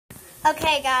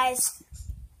Okay, guys.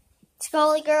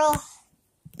 Scully Girl.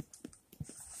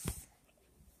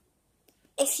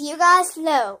 If you guys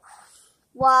know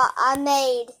why I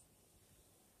made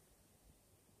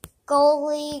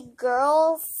Goalie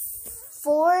Girl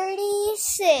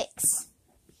 46,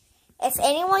 if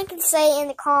anyone can say in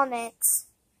the comments,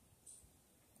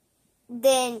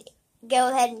 then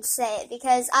go ahead and say it,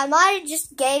 because I might have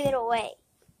just gave it away.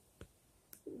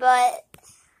 But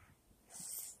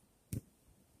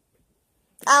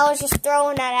I was just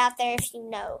throwing that out there if you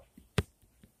know.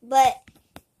 But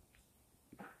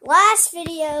last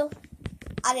video,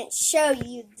 I didn't show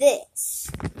you this.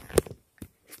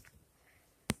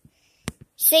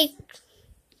 See?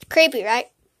 Creepy,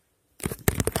 right?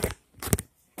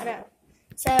 I know.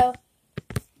 So,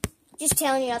 just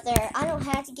telling you out there, I don't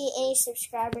have to get any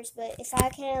subscribers, but if I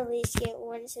can at least get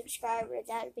 1 subscriber,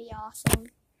 that would be awesome.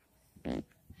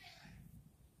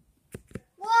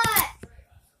 What?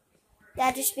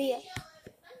 That'd just be it.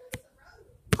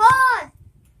 Hold on!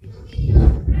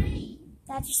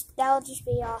 That would just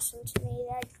be awesome to me.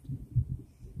 That'd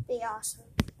be awesome.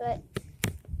 But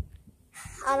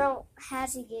I don't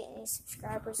have to get any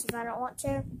subscribers if I don't want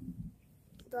to.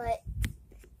 But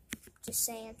just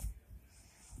saying.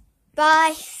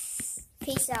 Bye.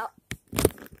 Peace out.